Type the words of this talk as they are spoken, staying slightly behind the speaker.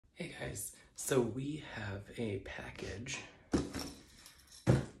guys, so we have a package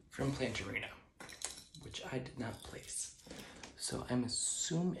from Plantarina, which I did not place. So I'm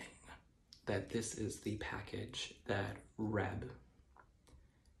assuming that this is the package that Reb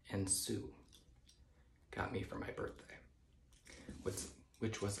and Sue got me for my birthday,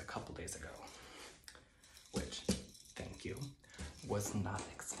 which was a couple days ago, which, thank you, was not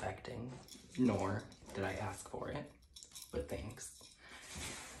expecting, nor did I ask for it, but thanks.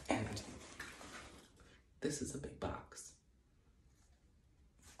 And this is a big box.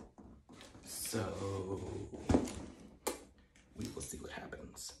 So we will see what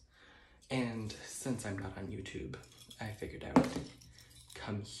happens. And since I'm not on YouTube, I figured I would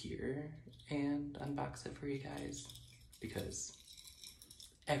come here and unbox it for you guys because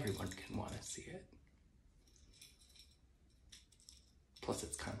everyone can want to see it. Plus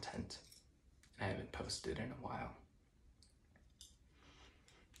it's content. I haven't posted in a while.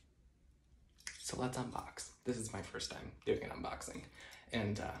 So let's unbox. This is my first time doing an unboxing.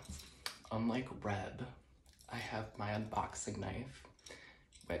 And unlike Reb, I have my unboxing knife,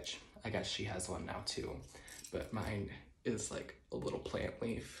 which I guess she has one now too, but mine is like a little plant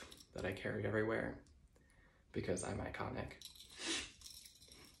leaf that I carry everywhere because I'm iconic.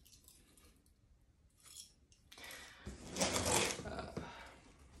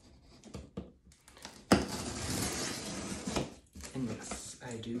 And yes,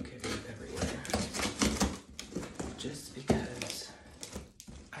 I do carry it everywhere. Just because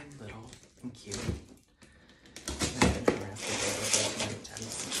I'm little and cute. And I've been harassed with my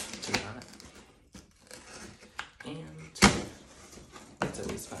attempts to not. And it's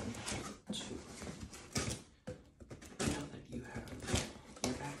always fun to know that you have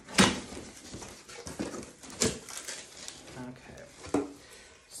your back. Okay.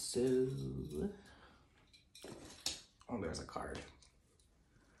 So, oh, there's a card.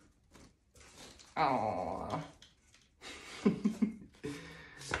 Aww.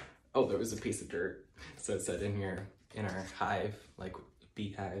 Oh, there was a piece of dirt. So it said in our hive, like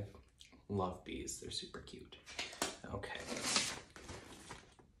beehive, love bees. They're super cute. Okay.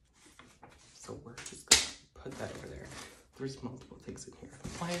 So we're just gonna put that over there. There's multiple things in here.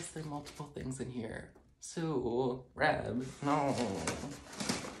 Why is there multiple things in here? Sue, Reb, no.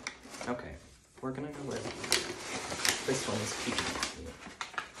 Okay, we're gonna go with this one is keeping me.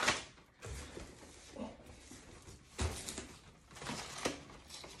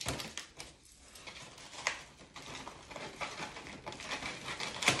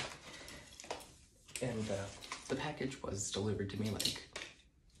 And the package was delivered to me like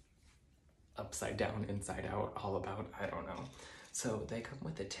upside down, inside out, all about, I don't know. So they come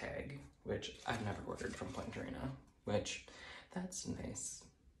with a tag, which I've never ordered from Plantarina, which that's nice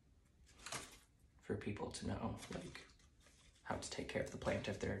for people to know, like how to take care of the plant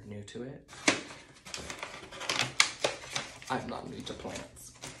if they're new to it. I'm not new to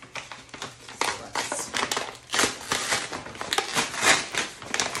plants. So let's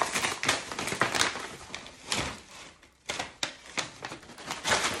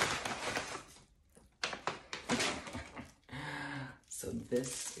So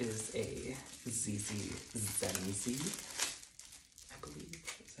this is a ZZ Zenzi, I believe.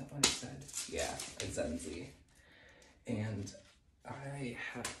 Is that what it said? Yeah, a Zenzi. And I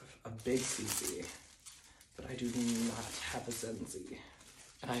have a big ZZ, but I do not have a Zenzi.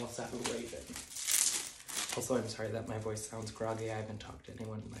 And I also have a Raven. Also, I'm sorry that my voice sounds groggy. I haven't talked to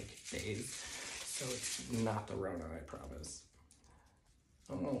anyone in like days. So it's not the Rona, I promise.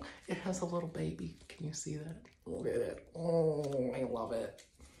 Oh, it has a little baby. Can you see that? Look at it. Oh, I love it.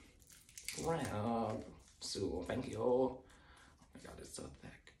 Wow. Sue, thank you. Oh my god, it's so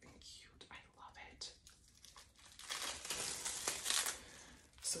thick and cute. I love it.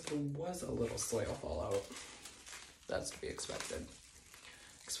 So there was a little soil fallout. That's to be expected.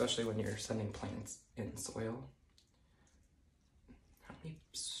 Especially when you're sending plants in soil. How many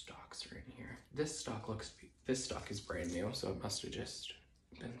stalks are in here? This stock is brand new, so it must have just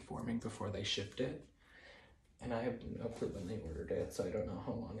been forming before they shipped it. And I have no clue when they ordered it, so I don't know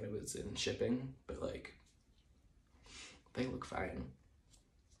how long it was in shipping, but like, they look fine.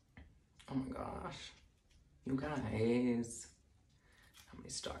 Oh my gosh. You guys. How many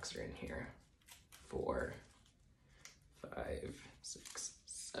stalks are in here? 4, 5, 6,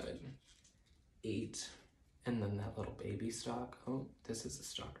 7, 8. And then that little baby stalk. Oh, this is a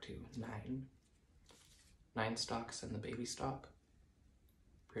stalk too. 9. 9 stalks in the baby stalk.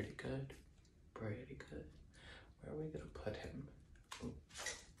 Pretty good. Pretty good. Where are we gonna put him? Ooh.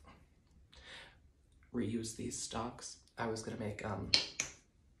 Reuse these stalks. I was gonna make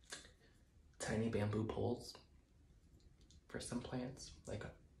tiny bamboo poles for some plants, like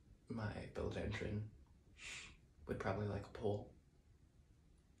my philodendron would probably like a pole.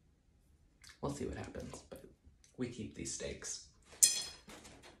 We'll see what happens, but we keep these stakes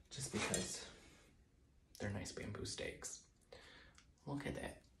just because they're nice bamboo stakes. Look at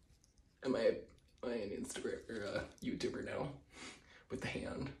that. Am I an Instagram or a YouTuber now with the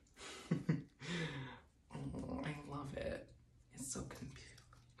hand? Oh, I love it. It's so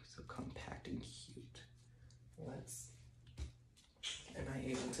compact and cute. Am I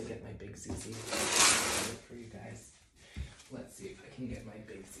able to get my big ZZ for you guys? Let's see if I can get my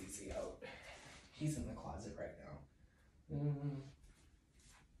big ZZ out. He's in the closet right now.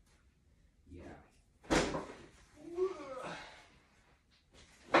 Yeah.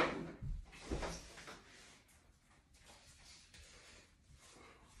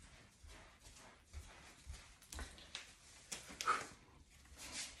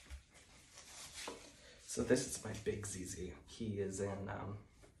 So this is my big ZZ. He is in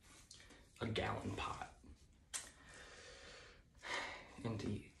a gallon pot. And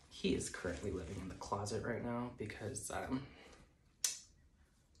he is currently living in the closet right now because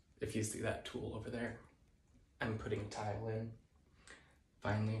if you see that tool over there, I'm putting tile in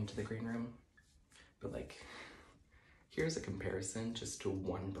finally into the green room. But like, here's a comparison just to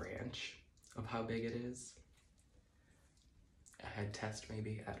one branch of how big it is. A head test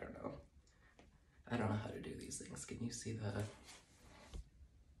maybe, I don't know. I don't know how to do these things. Can you see the...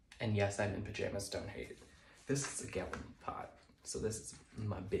 And yes, I'm in pajamas, don't hate. This is a gallon pot. So this is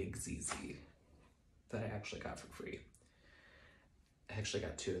my big ZZ that I actually got for free. I actually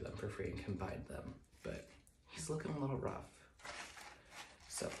got 2 of them for free and combined them, but he's looking a little rough.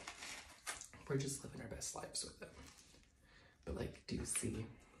 So we're just living our best lives with him. But like, do you see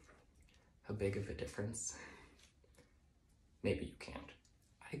how big of a difference? Maybe you can't.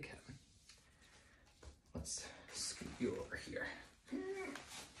 I can. Let's scoot you over here.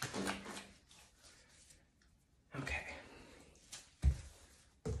 Okay.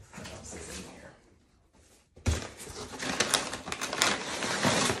 What else is in here?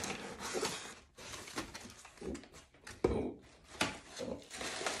 Ooh. Okay,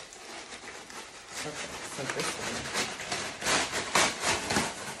 so this one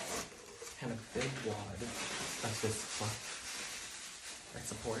had a big wad of this fluff I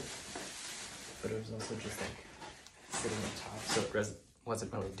support. But it was also just like sitting on top, so it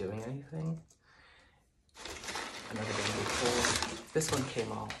wasn't really doing anything. Another bamboo pole. This one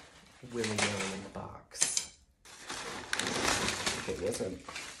came all willy-nilly in the box. Okay, it wasn't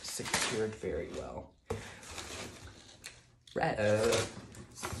secured very well. Right.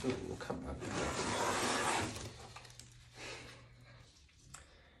 So, come on.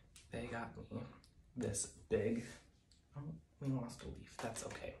 They got me this big. Oh, we lost a leaf. That's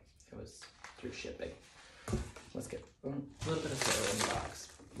okay. It was through shipping. Let's get a little bit of soil in the box.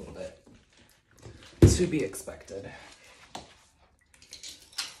 A little bit. To be expected.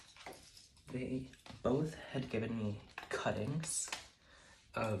 They both had given me cuttings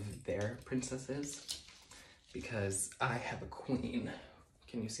of their princesses because I have a queen.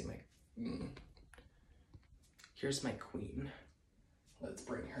 Can you see my... Here's my queen. Let's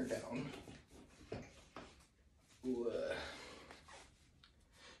bring her down. Ooh.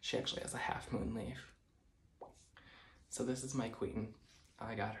 She actually has a half moon leaf. So this is my queen.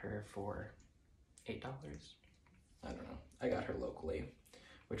 I got her for $8. I don't know. I got her locally,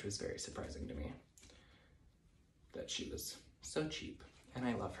 which was very surprising to me that she was so cheap, and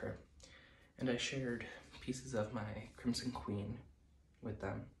I love her. And I shared pieces of my Crimson Queen with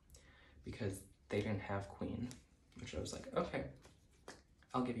them because they didn't have queen, which I was like, okay,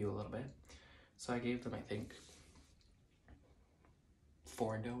 I'll give you a little bit. So I gave them, I think,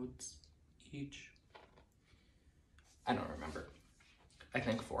 4 nodes each. I don't remember. I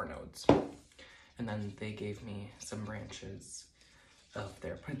think 4 nodes. And then they gave me some branches of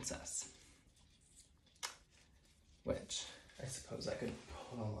their princess, which I suppose I could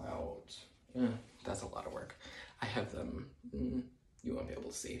pull out. That's a lot of work. I have them, you won't be able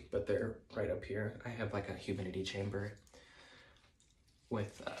to see, but they're right up here. I have like a humidity chamber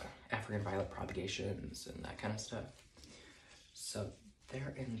with African violet propagations and that kind of stuff. So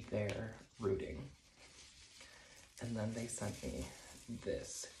they're in there rooting. And then they sent me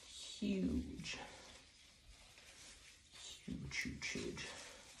this huge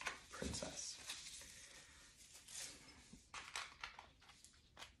princess.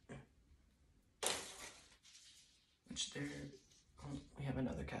 Which we have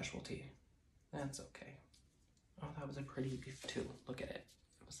another casualty. That's okay. Oh, that was a pretty leaf too. Look at it.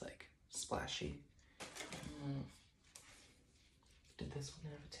 It was like splashy. Did this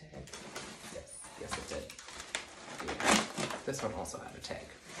one have a tag? Yes, it did. Yeah. This one also had a tag.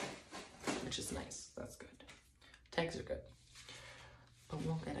 which is nice. That's good. Tags are good. But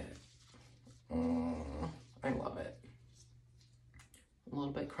we'll get it. I love it. A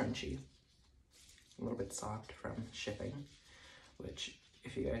little bit crunchy. A little bit soft from shipping, which,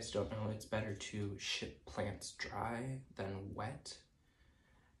 if you guys don't know, it's better to ship plants dry than wet.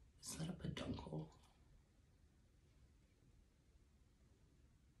 Is that a peduncle?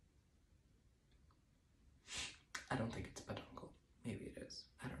 I don't think it's a peduncle. Maybe it is.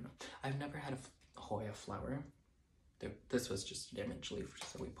 I don't know. I've never had a Hoya flower. This was just a damaged leaf,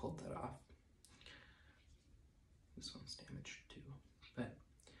 so we pulled that off. This one's damaged too. But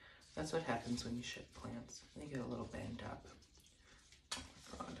that's what happens when you ship plants. They get a little banged up. Oh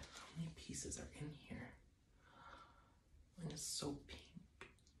my god, how many pieces are in here? Mine is so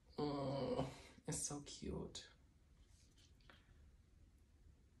pink. Oh, it's so cute.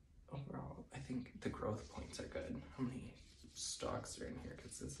 Overall, I think the growth points are good. How many stalks are in here?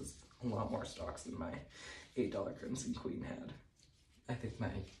 Because this is a lot more stalks than my $8 Crimson Queen had. I think my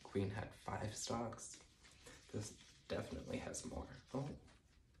queen had 5 stalks. This definitely has more. Oh,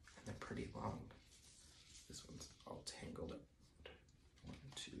 and they're pretty long. This one's all tangled up. 1,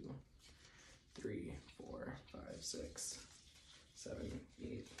 2, 3, 4, 5, 6, 7,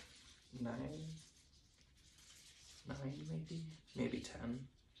 8, 9. 9 maybe? Maybe 10.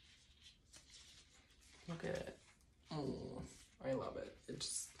 Look at it. Oh, I love it. It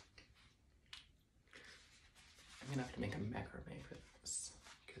just... I'm gonna have to make a macrame for this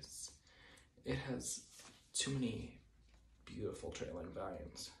because it has too many beautiful trailing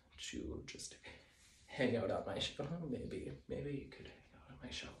vines to just hang out on my shelf. Maybe you could hang out on my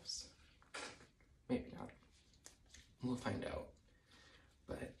shelves. Maybe not. We'll find out.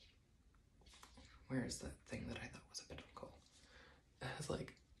 But where is that thing that I thought was a peduncle? It has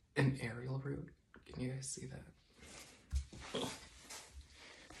like an aerial root. Can you guys see that?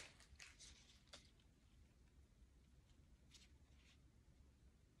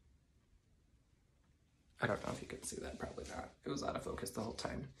 I don't know if you can see that, probably not. It was out of focus the whole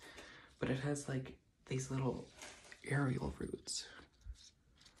time. But it has like these little aerial roots.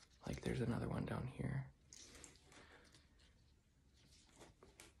 Like there's another one down here.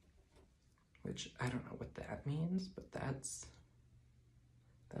 Which I don't know what that means, but that's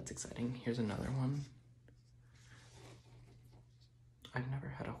exciting. Here's another one. I've never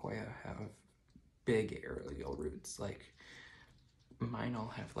had a Hoya have big aerial roots. Like mine all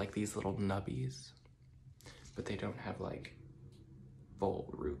have like these little nubbies, but they don't have like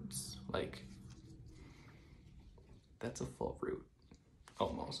full roots. Like that's a full root,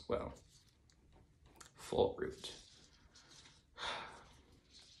 almost. Well, full root.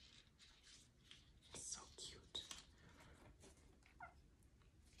 So cute.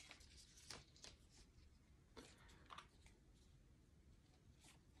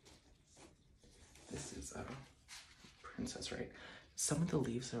 This is a princess, right? Some of the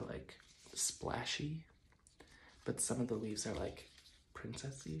leaves are like splashy, but some of the leaves are like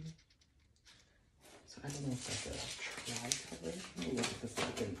princessy. So I don't know if that's a tri-color. Let me look at this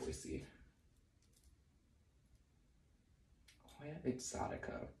like in Boise. Hoya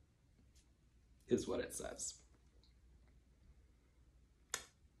exotica is what it says.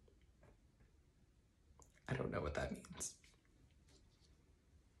 I don't know what that means.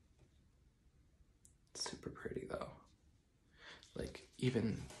 It's super pretty though. Like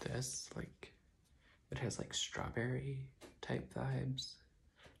even this, like it has like strawberry type vibes.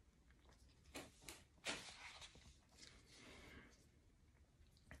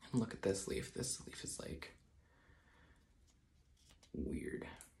 And look at this leaf. This leaf is like weird.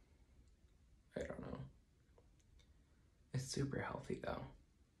 I don't know. It's super healthy though.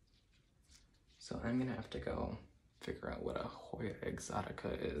 So I'm gonna have to go figure out what a Hoya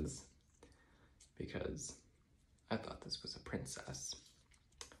exotica is because I thought this was a princess.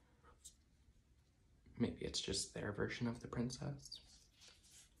 Maybe it's just their version of the princess.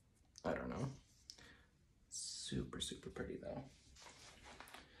 I don't know. Super, super pretty though.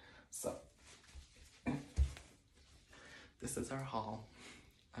 So, this is our haul.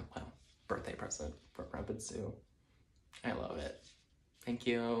 Well, birthday present from Rapid Zoo. I love it. Thank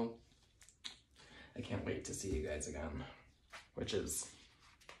you. I can't wait to see you guys again, which is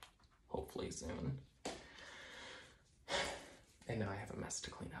hopefully soon. And now I have a mess to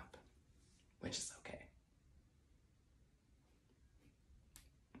clean up, which is okay.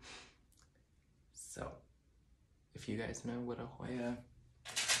 So, if you guys know what a Hoya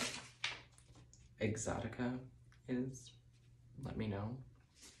exotica is, let me know.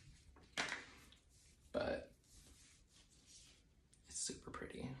 But it's super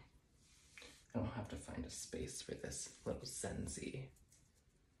pretty. I don't have to find a space for this little Sensi.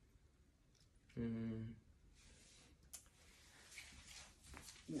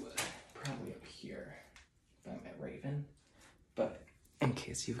 Probably up here by my Raven. But in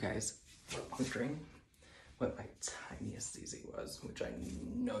case you guys were wondering what my tiniest ZZ was, which I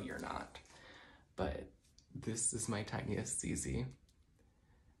know you're not, but this is my tiniest ZZ.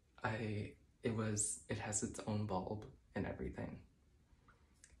 It has its own bulb and everything.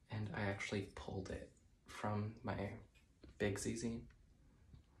 And I actually pulled it from my big ZZ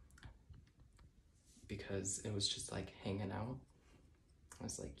because it was just like hanging out. I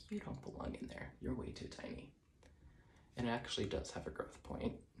was like, you don't belong in there. You're way too tiny. And it actually does have a growth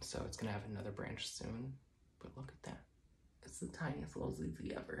point, so it's gonna have another branch soon. But look at that. It's the tiniest little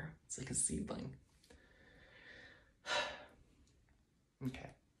ZZ ever. It's like a seedling. Okay.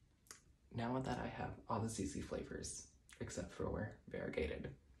 Now that I have all the ZZ flavors, except for variegated,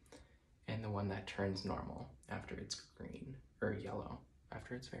 and the one that turns normal after it's green, or yellow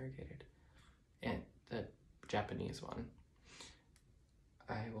after it's variegated, and the Japanese one,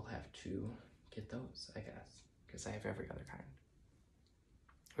 I will have to get those, I guess, because I have every other kind,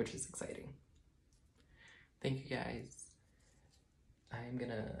 which is exciting. Thank you guys. I'm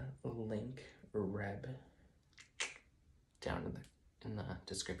gonna link Reb down in the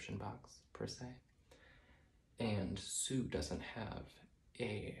description box, per se. And Sue doesn't have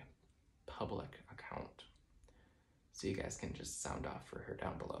a public account, so you guys can just sound off for her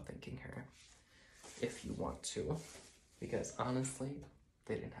down below thanking her if you want to, because honestly,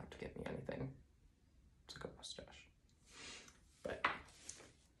 they didn't have to get me anything. It's a good mustache. But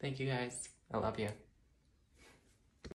thank you guys. I love you.